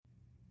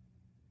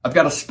I've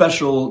got a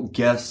special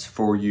guest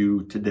for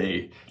you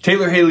today.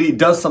 Taylor Haley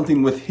does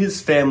something with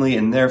his family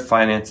and their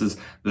finances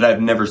that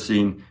I've never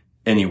seen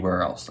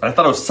anywhere else. I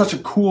thought it was such a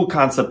cool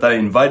concept that I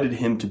invited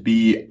him to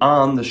be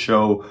on the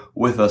show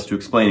with us to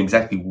explain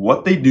exactly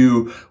what they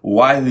do,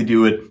 why they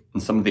do it,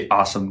 and some of the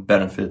awesome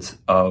benefits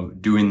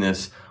of doing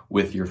this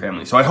with your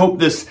family. So I hope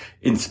this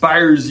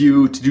inspires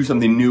you to do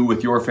something new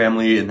with your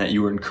family and that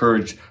you are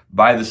encouraged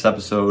by this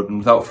episode. And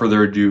without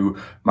further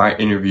ado, my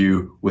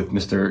interview with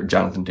Mr.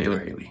 Jonathan Taylor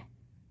Haley.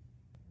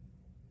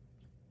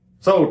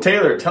 So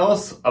Taylor, tell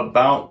us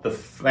about the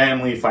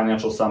Family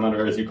Financial Summit,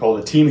 or as you call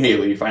it, the Team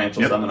Haley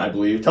Financial Summit, I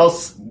believe. Tell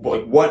us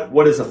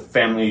what is a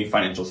Family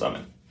Financial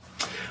Summit?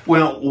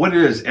 Well, what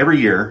it is, every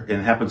year,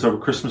 and it happens over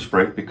Christmas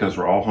break because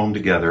we're all home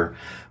together,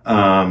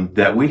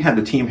 that we had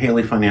the Team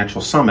Haley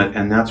Financial Summit,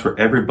 and that's where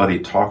everybody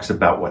talks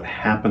about what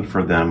happened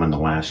for them in the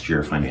last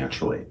year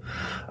financially.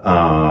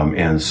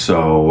 And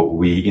so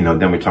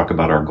then we talk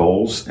about our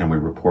goals and we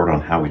report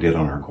on how we did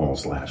on our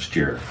goals last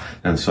year.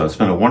 And so it's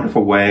been a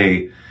wonderful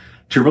way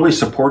to really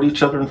support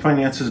each other in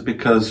finances,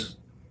 because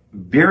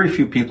very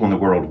few people in the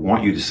world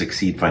want you to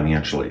succeed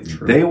financially.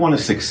 True. They want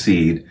to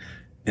succeed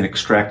in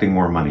extracting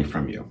more money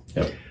from you.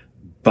 Yep.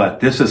 But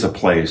this is a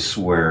place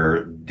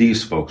where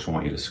these folks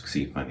want you to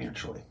succeed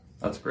financially.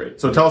 That's great.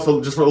 So tell us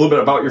just a little bit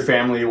about your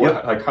family,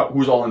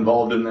 who's all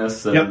involved in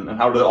this, and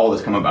how did all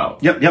this come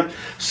about? Yep.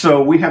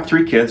 So we have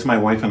 3 kids, my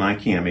wife and I,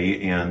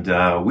 Cammie,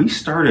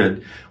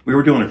 and we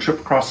were doing a trip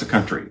across the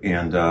country.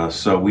 And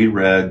so we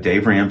read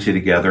Dave Ramsey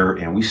together,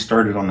 and we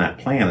started on that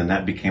plan, and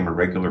that became a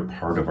regular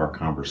part of our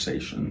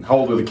conversation. How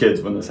old were the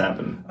kids when this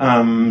happened?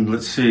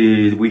 Let's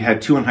see. We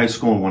had 2 in high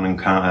school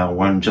and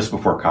one just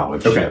before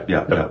college. Okay.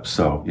 Yep.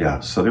 So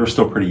they were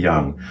still pretty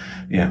young.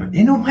 Yeah.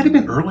 It might have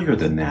been earlier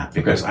than that,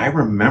 because I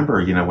remember,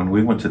 when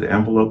we went to the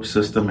envelope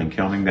system and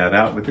counting that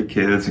out with the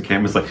kids, and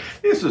Cam was like,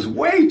 this is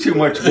way too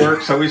much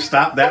work. So we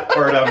stopped that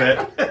part of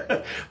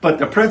it. But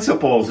the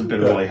principles have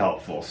been really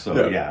helpful.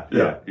 So yeah.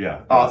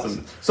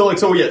 Awesome. So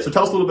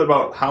tell us a little bit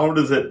about how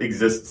does it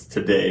exist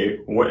today?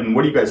 What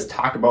do you guys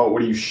talk about?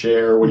 What do you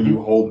share? What do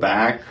you hold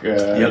back?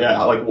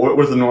 What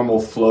does the normal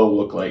flow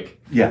look like?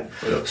 Yeah.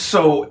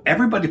 So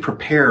everybody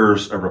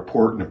prepares a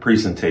report and a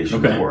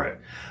presentation for it.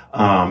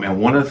 And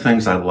one of the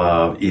things I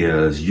love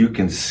is you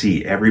can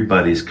see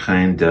everybody's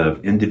kind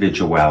of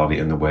individuality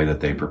in the way that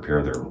they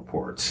prepare their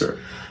reports. Sure.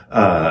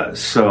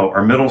 So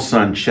our middle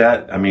son,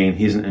 Chet,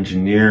 he's an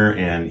engineer,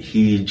 and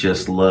he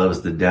just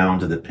loves the down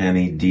to the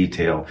penny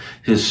detail.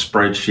 His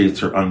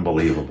spreadsheets are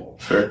unbelievable.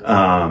 Sure.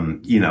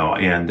 And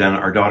then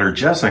our daughter,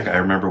 Jessica, I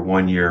remember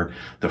one year,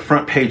 the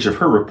front page of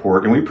her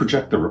report, and we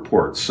project the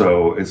report,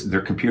 so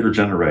they're computer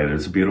generated.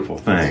 It's a beautiful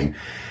thing.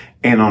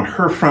 And on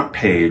her front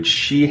page,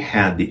 she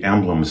had the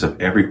emblems of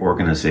every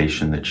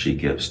organization that she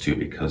gives to,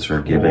 because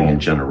her giving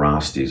and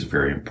generosity is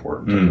very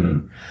important to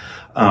her.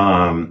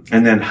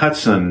 And then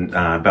Hudson,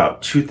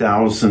 about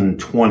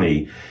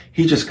 2020,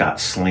 he just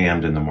got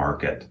slammed in the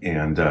market.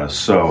 And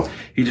so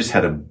he just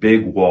had a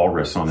big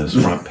walrus on his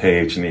front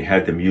page, and he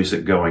had the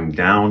music going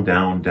down,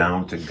 down,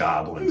 down to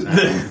goblins.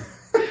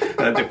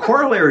 The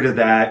corollary to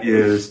that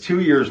is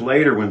 2 years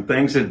later, when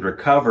things had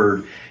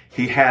recovered,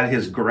 he had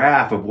his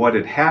graph of what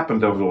had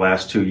happened over the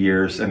last 2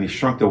 years, and he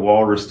shrunk the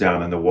walrus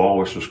down, and the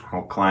walrus was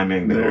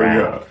climbing the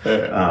graph.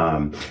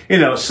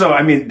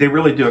 They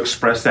really do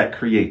express that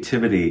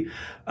creativity.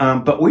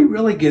 But we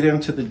really get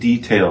into the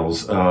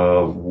details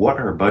of what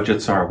our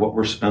budgets are, what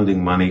we're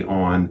spending money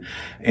on.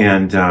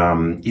 And,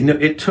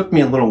 it took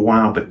me a little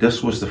while, but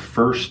this was the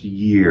first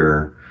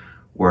year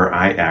where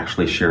I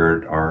actually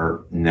shared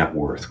our net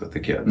worth with the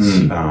kids.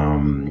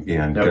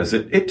 Because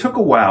it took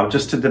a while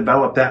just to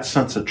develop that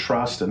sense of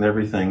trust and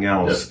everything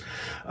else.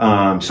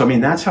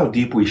 That's how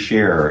deep we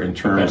share in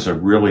terms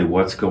of really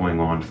what's going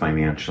on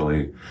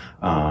financially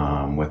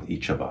with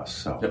each of us.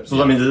 So is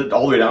it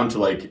all the way down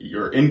to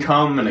your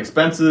income and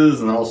expenses,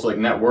 and then also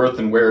net worth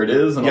and where it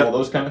is and all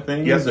those kind of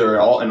things? Or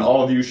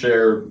all of you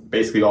share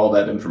basically all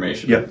that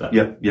information?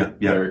 Yeah,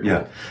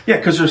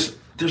 because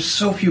there's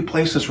so few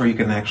places where you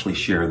can actually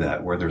share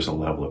that, where there's a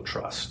level of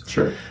trust.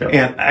 Sure. Yep.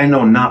 And I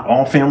know not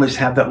all families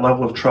have that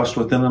level of trust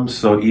within them,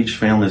 so each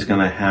family is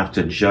going to have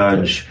to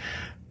judge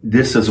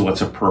this is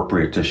what's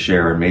appropriate to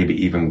share, and maybe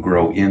even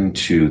grow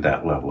into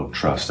that level of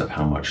trust of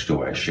how much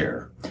do I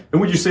share.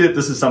 And would you say that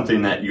this is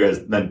something that you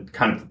guys then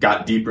kind of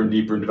got deeper and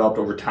deeper and developed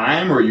over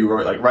time, or you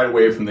were right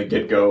away from the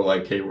get-go,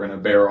 hey, we're going to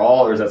bear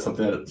all, or is that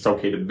something that's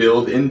okay to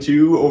build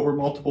into over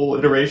multiple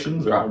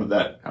iterations, or how did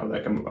that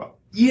come about?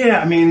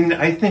 Yeah,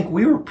 I think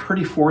we were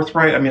pretty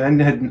forthright. I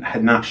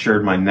had not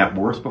shared my net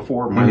worth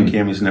before, mine and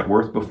Cammie's net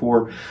worth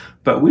before,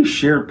 but we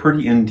shared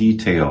pretty in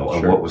detail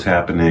of what was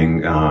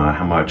happening,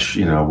 how much,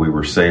 we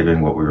were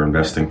saving, what we were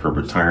investing for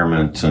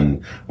retirement,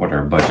 and what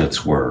our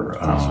budgets were.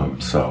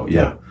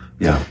 Yeah.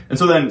 And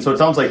so it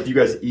sounds like you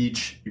guys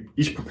each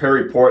prepare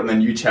a report, and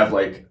then you each have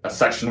a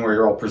section where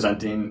you're all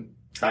presenting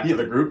back to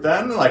the group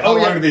then? How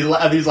long are these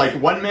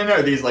 1 minute?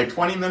 Are these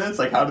 20 minutes?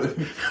 How do it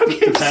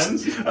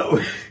depends?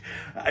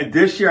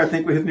 This year, I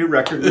think we hit a new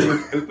record.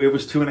 It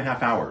was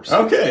 2.5 hours.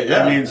 Okay,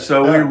 yeah. I mean,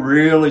 so we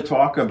really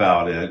talk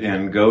about it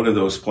and go to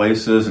those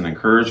places and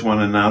encourage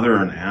one another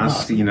and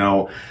ask,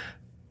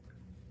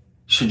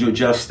 should you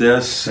adjust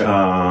this?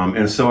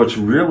 And so it's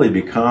really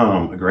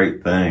become a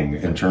great thing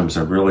in terms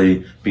of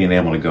really being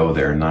able to go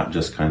there, not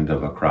just kind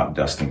of a crop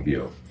dusting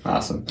view.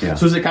 Awesome. Yeah.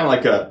 So is it kind of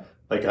like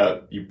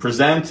you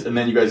present and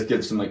then you guys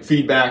give some like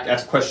feedback,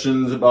 ask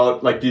questions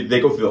about like, do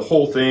they go through the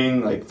whole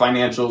thing, like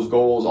financials,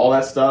 goals, all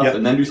that stuff,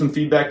 and then do some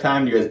feedback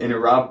time? Do you guys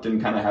interrupt and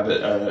kind of have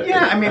a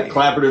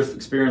collaborative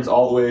experience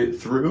all the way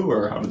through,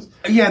 or how does?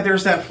 Yeah,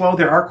 there's that flow.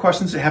 There are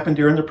questions that happen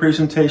during the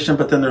presentation,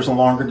 but then there's a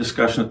longer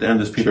discussion at the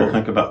end as people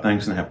think about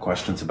things and have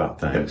questions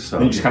about things. So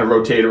and you just kind of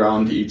rotate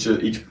around to each.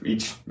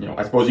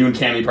 I suppose you and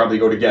Cammie probably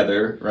go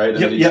together, right?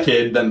 And each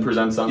kid then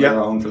presents on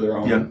their own for their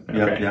own.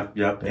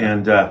 Yep.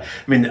 And I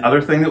mean, the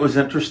other thing that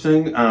was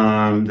interesting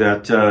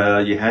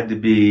that you had to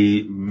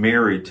be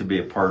married to be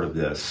a part of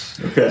this.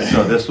 Okay.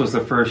 So this was the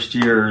first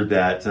year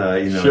that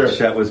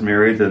Chet was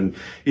married, and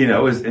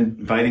was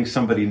inviting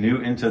somebody new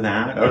into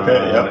that.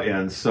 Okay.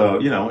 And so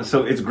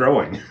so it's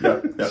growing.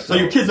 Yep. So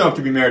your kids don't have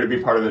to be married to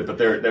be part of it, but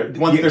they're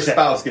once their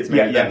spouse gets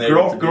married, then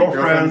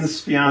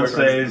girlfriends,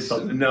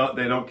 fiancés. No,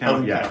 they don't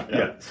count.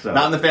 So.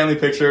 Not in the family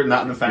picture,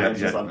 not in the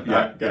financial summit.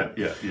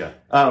 Yeah.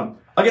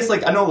 I guess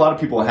I know a lot of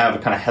people have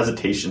kind of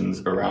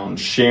hesitations around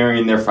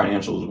sharing their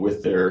financials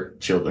with their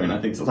children. I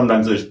think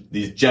sometimes there's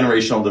these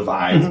generational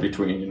divides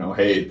between,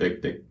 hey,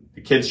 the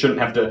kids shouldn't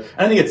have to, and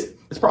I think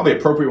it's probably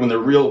appropriate when they're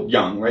real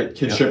young, right?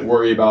 Kids shouldn't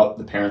worry about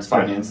the parents'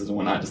 finances and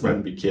whatnot, just let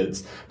them be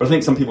kids. But I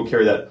think some people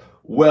carry that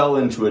well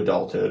into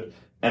adulthood.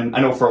 And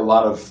I know for a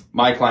lot of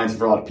my clients,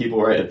 for a lot of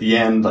people, right, at the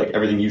end,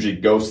 everything usually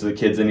goes to the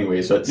kids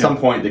anyway. So at some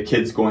point, the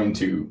kid's going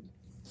to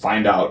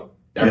find out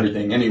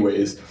everything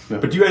anyways.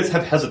 But do you guys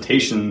have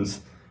hesitations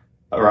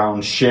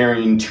around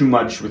sharing too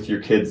much with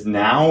your kids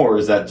now, or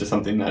is that just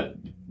something that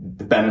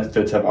the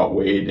benefits have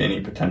outweighed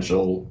any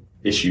potential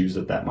issues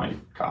that might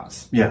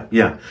cause?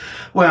 Yeah.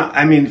 Well,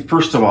 I mean,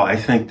 first of all, I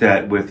think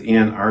that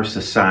within our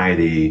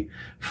society,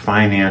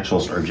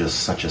 financials are just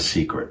such a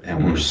secret,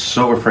 and we're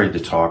so afraid to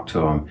talk to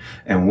them.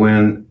 And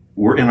when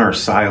we're in our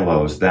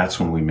silos, that's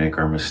when we make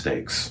our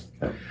mistakes.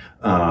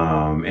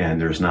 And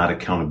there's not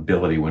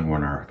accountability when we're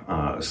in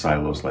our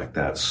silos like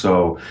that.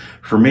 So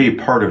for me,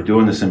 part of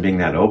doing this and being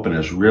that open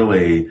is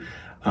really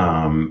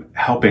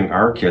helping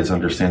our kids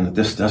understand that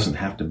this doesn't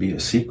have to be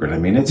a secret. I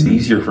mean, it's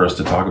easier for us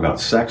to talk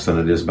about sex than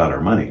it is about our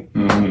money.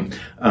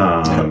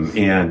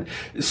 And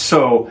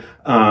so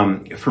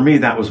for me,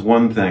 that was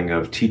one thing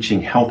of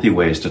teaching healthy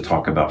ways to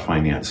talk about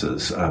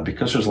finances,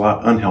 because there's a lot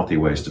of unhealthy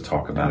ways to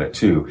talk about it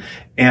too.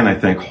 And I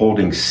think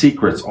holding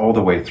secrets all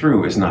the way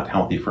through is not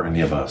healthy for any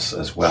of us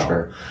as well.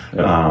 Sure.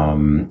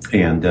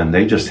 And then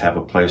they just have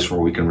a place where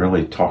we can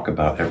really talk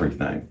about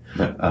everything.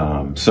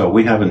 So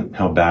we haven't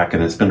held back,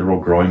 and it's been a real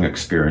growing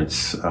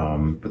experience.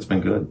 It's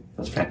been good.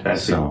 That's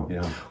fantastic. So,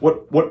 yeah.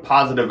 What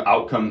positive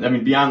outcome? I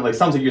mean, beyond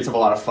sounds like you guys have a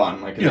lot of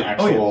fun, in the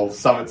actual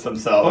summits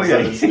themselves.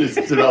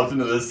 It's developed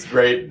into this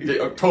great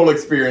total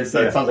experience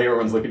that sounds like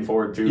everyone's looking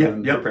forward to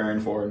and preparing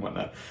for and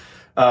whatnot.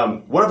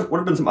 What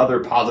have been some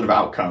other positive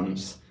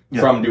outcomes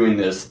from doing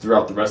this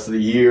throughout the rest of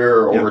the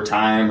year or over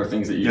time, or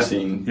things that you've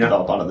seen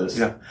develop out of this?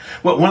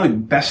 Well, one of the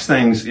best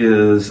things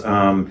is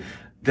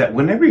that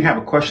whenever you have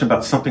a question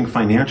about something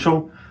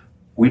financial,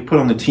 we put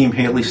on the Team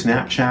Haley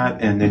Snapchat,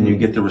 and then you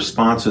get the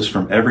responses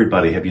from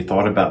everybody. Have you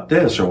thought about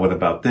this, or what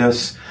about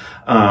this?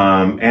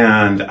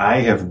 And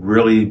I have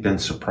really been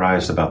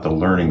surprised about the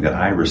learning that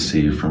I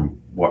receive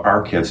from what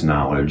our kids'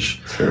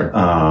 knowledge. Sure.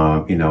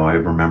 I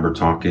remember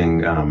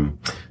talking,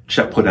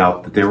 Chet put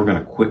out that they were going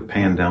to quit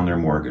paying down their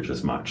mortgage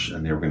as much,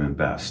 and they were going to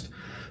invest.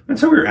 And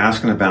so we were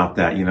asking about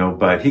that,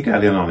 but he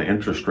got in on an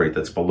interest rate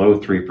that's below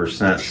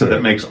 3%. So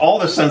that makes all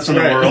the sense in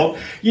the world,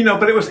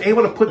 but it was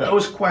able to put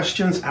those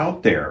questions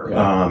out there,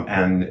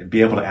 and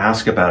be able to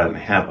ask about it and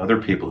have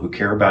other people who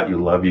care about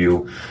you, love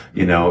you.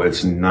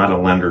 It's not a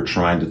lender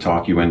trying to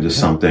talk you into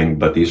something,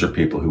 but these are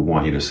people who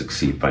want you to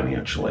succeed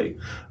financially.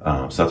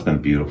 So that's been a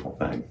beautiful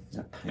thing.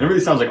 And it really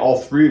sounds like all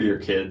three of your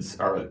kids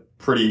are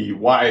pretty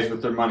wise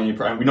with their money.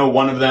 We know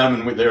one of them,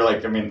 and they're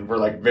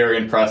we're very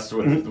impressed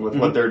with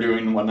what they're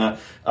doing and whatnot.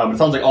 It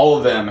sounds like all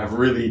of them have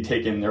really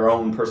taken their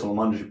own personal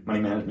money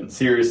management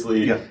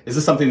seriously. Is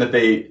this something that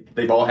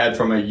they've all had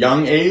from a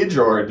young age,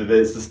 or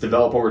does this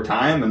develop over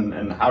time?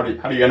 And how do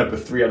you end up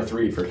with 3 out of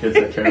 3 for kids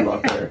that care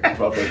about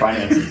their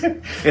finances?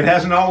 It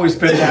hasn't always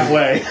been that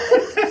way.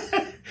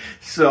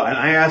 So, and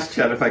I asked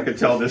Chet if I could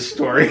tell this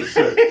story.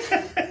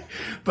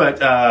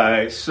 But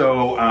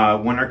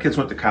when our kids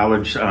went to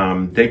college,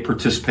 they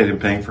participated in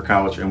paying for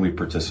college, and we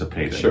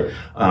participated. Sure.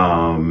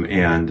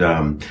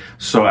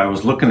 So I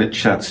was looking at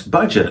Chet's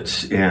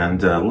budget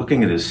and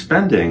looking at his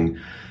spending,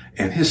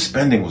 and his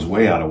spending was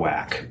way out of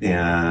whack.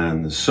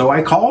 And so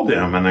I called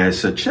him and I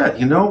said,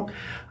 Chet,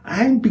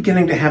 I'm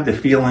beginning to have the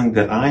feeling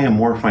that I am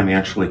more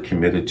financially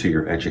committed to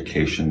your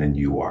education than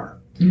you are.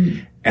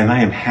 And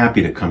I am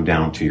happy to come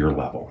down to your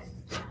level.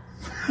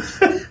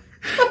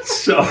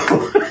 So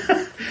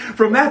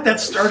from that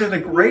started a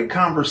great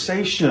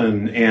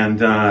conversation.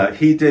 And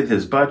he did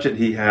his budget.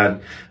 He had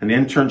an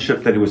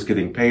internship that he was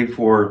getting paid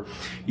for,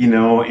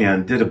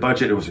 and did a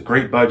budget. It was a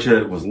great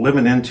budget, was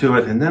living into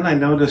it. And then I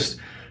noticed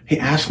he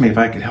asked me if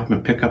I could help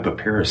him pick up a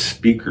pair of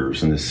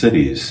speakers in the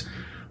cities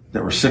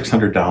that were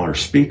 $600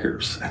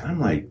 speakers. And I'm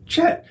like,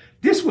 Chet,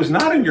 this was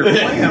not in your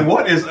plan.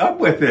 What is up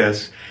with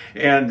this?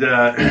 And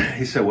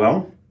he said,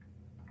 well,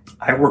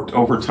 I worked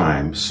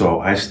overtime,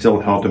 so I still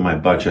held to my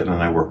budget,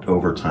 and I worked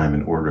overtime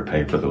in order to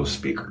pay for those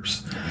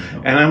speakers.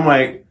 And I'm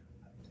like,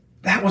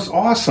 that was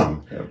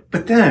awesome. Yep.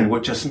 But then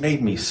what just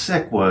made me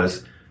sick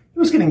was he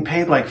was getting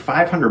paid like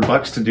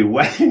 $500 to do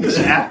weddings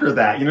after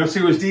that.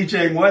 So he was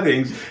DJing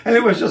weddings, and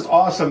it was just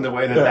awesome the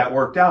way that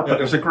worked out. But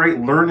it was a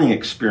great learning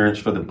experience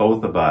for the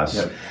both of us.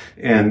 Yep.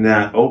 And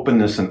that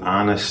openness and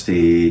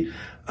honesty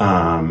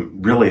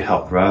really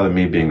helped, rather than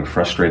me being a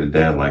frustrated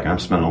dad, like I'm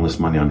spending all this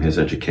money on his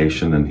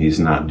education and he's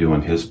not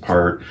doing his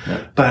part.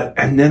 Yeah.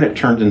 And then it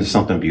turned into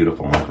something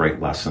beautiful and a great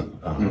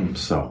lesson.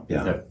 So,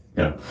 yeah.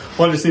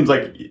 Well, it just seems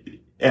like,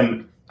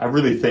 and I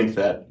really think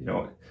that,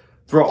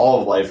 throughout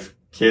all of life,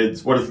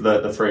 kids, what is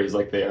the phrase?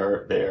 Like they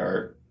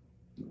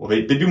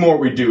do more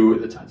what we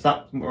do. It's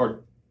not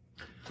more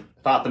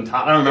thought than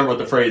taught. I don't remember what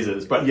the phrase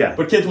is, but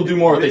kids will do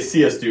more what they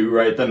see us do,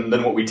 right,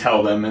 than what we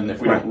tell them, and if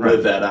we don't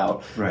live that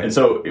out. Right. And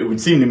so it would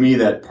seem to me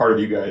that part of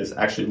you guys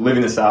actually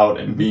living this out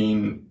and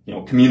being,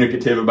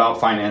 communicative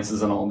about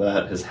finances and all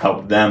that has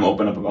helped them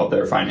open up about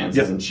their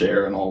finances and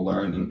share and all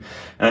learn. And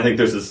I think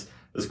there's this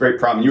great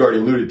problem. You already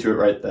alluded to it,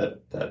 right,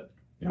 that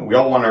we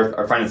all want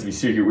our finances to be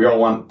secret. We all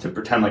want to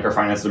pretend like our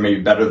finances are maybe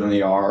better than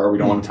they are, or we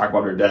don't want to talk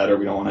about our debt, or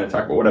we don't want to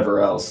talk about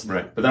whatever else.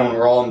 Right. But then when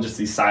we're all in just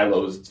these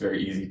silos, it's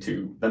very easy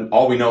to, then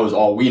all we know is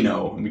all we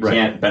know, and we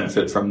can't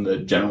benefit from the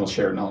general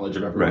shared knowledge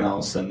of everyone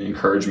else and the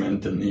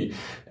encouragement and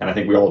I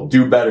think we all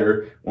do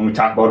better when we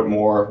talk about it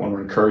more, when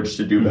we're encouraged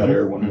to do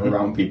better, when we're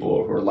around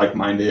people who are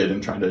like-minded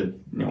and trying to,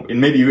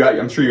 and maybe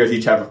I'm sure you guys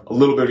each have a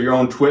little bit of your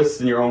own twists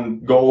and your own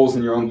goals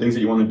and your own things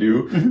that you want to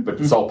do, but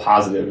it's all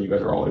positive, and you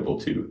guys are all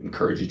able to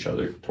encourage each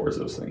other towards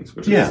those things,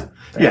 which is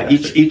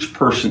fantastic. Each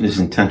person is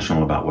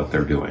intentional about what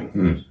they're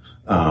doing.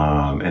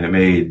 And it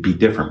may be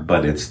different,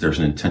 but there's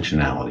an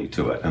intentionality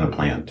to it and a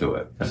plan to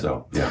it.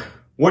 So,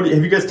 What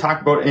have you guys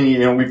talked about? Any,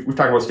 we've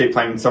talked about estate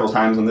planning several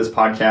times on this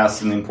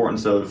podcast and the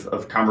importance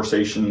of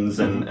conversations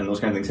and those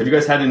kind of things. Have you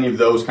guys had any of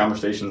those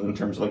conversations in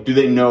terms of, like, do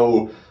they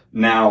know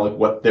now, like,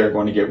 what they're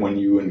going to get when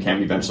you and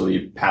Cam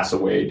eventually pass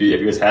away? Have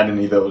you guys had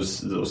any of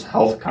those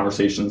health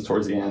conversations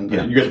towards the end?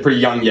 You guys are pretty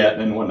young yet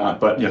and whatnot,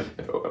 but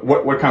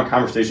what kind of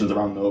conversations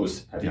around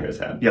those have you guys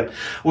had? Yeah.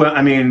 Well,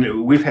 I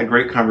mean, we've had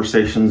great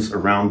conversations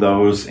around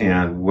those,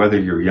 and whether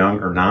you're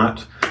young or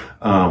not,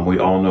 we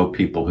all know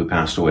people who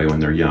passed away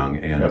when they're young,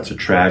 and it's a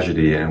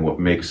tragedy. And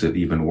what makes it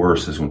even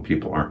worse is when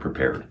people aren't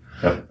prepared.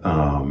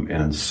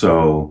 And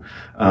so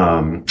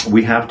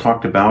we have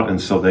talked about,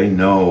 and so they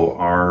know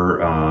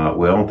our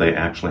will. They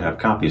actually have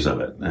copies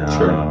of it,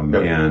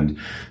 and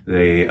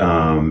they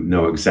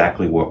know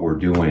exactly what we're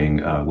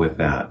doing with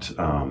that.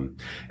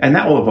 And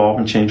that will evolve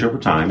and change over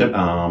time,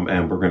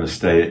 and we're going to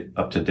stay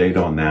up to date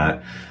on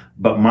that.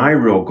 But my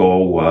real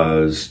goal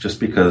was, just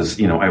because,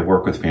 I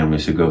work with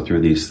families who go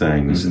through these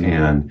things,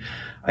 and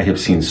I have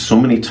seen so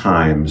many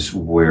times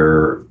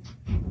where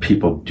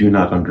people do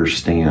not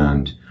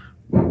understand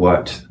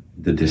what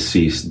the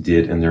deceased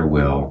did in their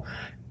will,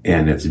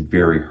 and it's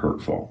very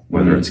hurtful,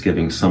 whether it's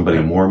giving somebody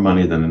more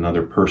money than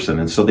another person.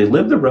 And so they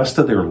live the rest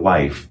of their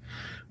life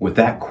with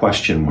that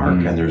question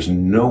mark, and there's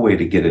no way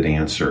to get it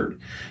answered.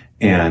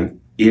 And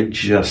it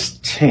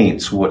just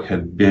taints what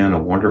had been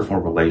a wonderful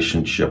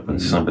relationship when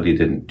somebody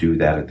didn't do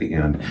that at the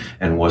end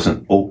and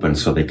wasn't open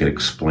so they could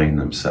explain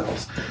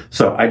themselves.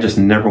 So I just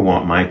never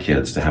want my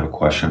kids to have a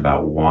question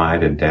about why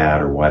did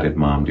dad or why did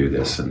mom do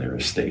this in their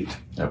estate.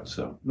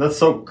 So that's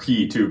so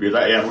key too, because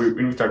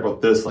when we talk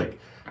about this, like,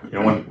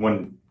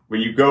 when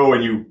you go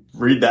and you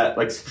read that,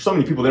 like, for so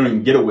many people, they don't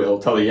even get a will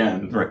till the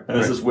end. Right. And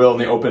it's this will, and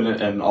they open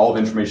it, and all the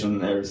information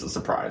there is a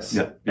surprise.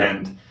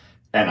 And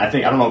I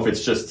don't know if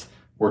it's just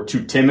we're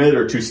too timid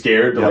or too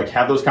scared to like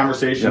have those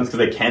conversations because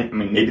they can't. I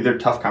mean, maybe they're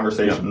tough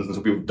conversations, and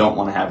so people don't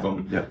want to have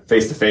them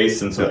face to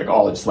face, and so like,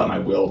 I'll just let my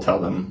will tell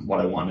them what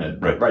I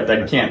wanted. Right.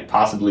 That can't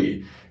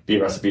possibly be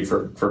a recipe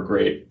for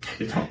great.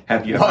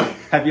 Have you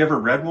ever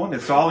read one?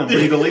 It's all in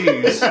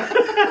legalese.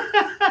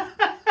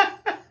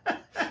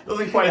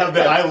 Doesn't quite have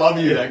that "I love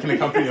you" that can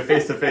accompany a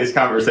face-to-face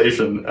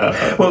conversation.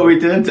 Well, we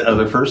did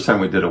the first time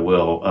we did a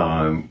will.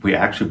 We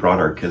actually brought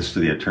our kids to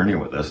the attorney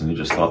with us, and he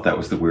just thought that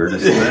was the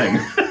weirdest thing.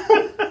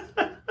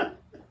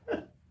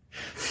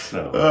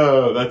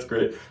 Oh, that's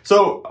great.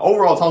 So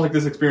overall, it sounds like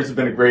this experience has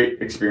been a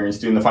great experience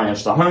doing the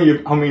financial stuff.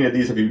 How many of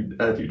these have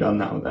you done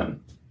now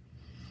then?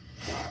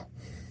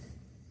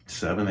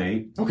 7,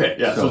 8. Okay,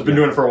 so it's been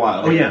doing it for a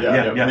while. They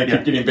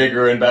keep getting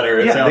bigger and better.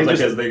 It sounds like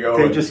as they go.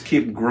 They just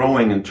keep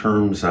growing in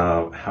terms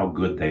of how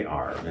good they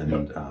are,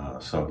 and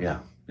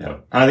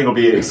And I think it'll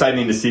be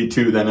exciting to see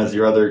too, then, as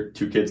your other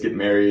two kids get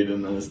married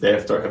and then as they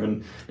start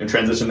having and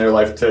transition their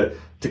life to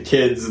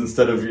kids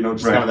instead of,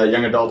 just kind of that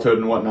young adulthood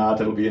and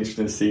whatnot. It'll be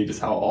interesting to see just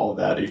how all of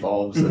that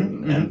evolves.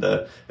 And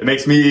it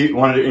makes me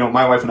want to,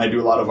 my wife and I do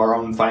a lot of our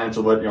own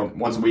financial, but,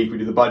 once a week we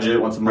do the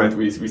budget, once a month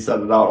we set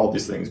it out, all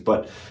these things.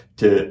 But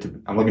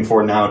I'm looking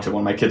forward now to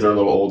when my kids are a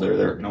little older.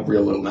 They're,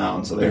 real little now.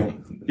 And so they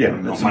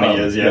don't know what money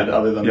is yet,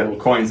 other than the little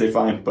coins they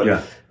find.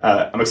 But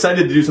I'm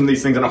excited to do some of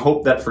these things. And I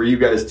hope that for you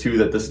guys too,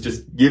 that this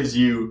just gives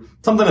you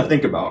something to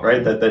think about,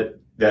 right?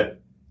 That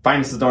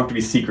finances don't have to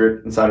be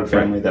secret inside of a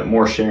family, that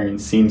more sharing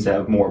seems to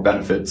have more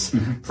benefits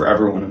for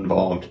everyone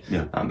involved.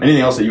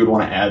 Anything else that you would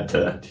want to add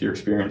to your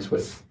experience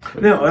with?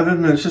 No, other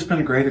than it's just been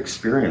a great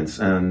experience.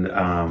 And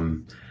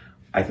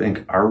I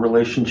think our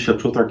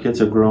relationships with our kids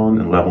have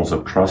grown and levels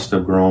of trust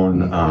have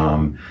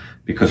grown.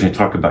 Because when you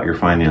talk about your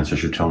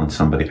finances, you're telling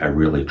somebody, I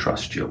really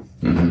trust you.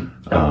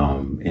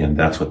 And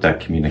that's what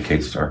that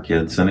communicates to our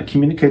kids. And it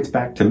communicates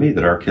back to me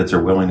that our kids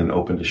are willing and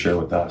open to share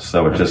with us.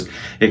 So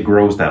it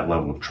grows that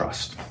level of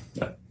trust.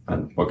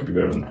 And what could be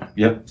better than that?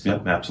 Yep,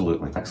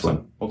 absolutely.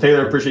 Excellent. Well,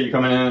 Taylor, appreciate you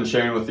coming in and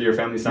sharing with your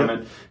family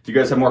summit. If you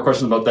guys have more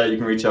questions about that, you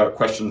can reach out,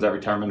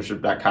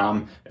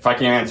 questions@retirementmentorship.com. If I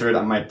can't answer it,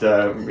 I might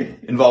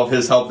involve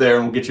his help there,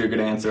 and we'll get you a good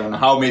answer on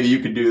how maybe you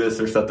could do this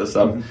or set this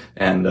up.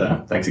 And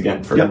thanks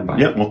again for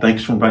inviting me. Well,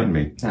 thanks for inviting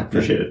me.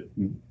 Appreciate it.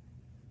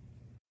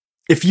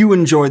 If you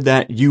enjoyed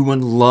that, you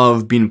would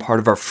love being part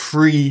of our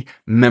free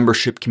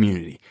membership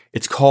community.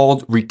 It's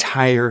called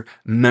Retire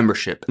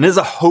Membership, and it has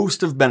a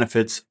host of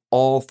benefits,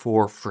 all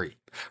for free.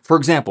 For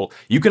example,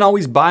 you can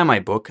always buy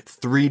my book,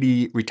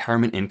 3D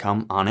Retirement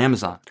Income, on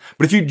Amazon.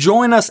 But if you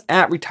join us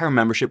at Retire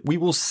Membership, we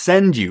will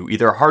send you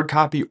either a hard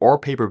copy or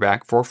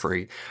paperback for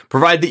free,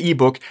 provide the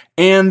ebook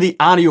and the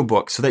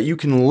audiobook so that you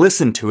can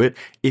listen to it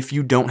if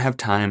you don't have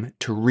time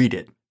to read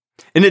it.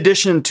 In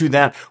addition to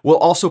that, we'll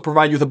also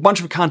provide you with a bunch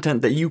of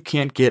content that you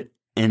can't get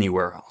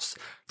anywhere else.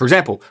 For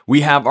example,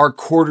 we have our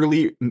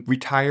quarterly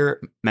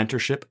Retire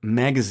Mentorship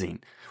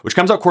magazine, which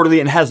comes out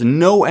quarterly and has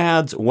no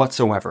ads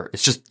whatsoever.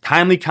 It's just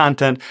timely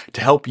content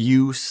to help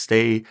you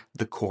stay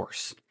the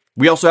course.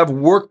 We also have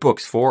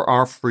workbooks for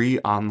our free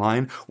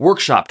online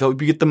workshop to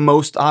help you get the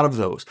most out of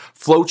those,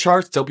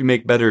 flowcharts to help you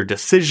make better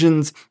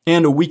decisions,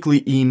 and a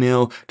weekly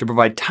email to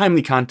provide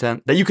timely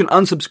content that you can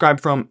unsubscribe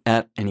from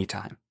at any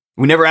time.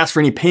 We never ask for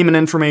any payment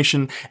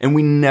information, and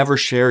we never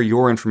share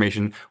your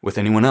information with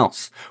anyone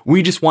else.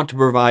 We just want to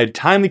provide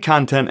timely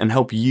content and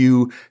help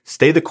you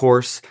stay the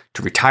course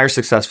to retire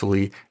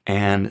successfully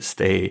and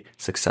stay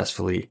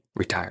successfully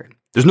retired.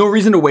 There's no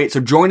reason to wait, so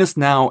join us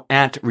now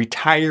at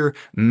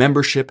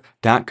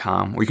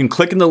retiremembership.com, where you can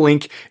click on the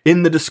link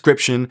in the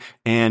description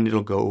and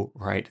it'll go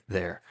right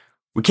there.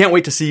 We can't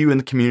wait to see you in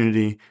the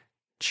community.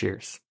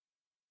 Cheers.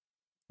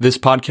 This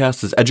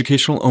podcast is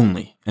educational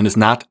only and is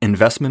not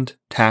investment,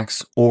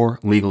 tax, or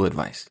legal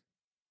advice.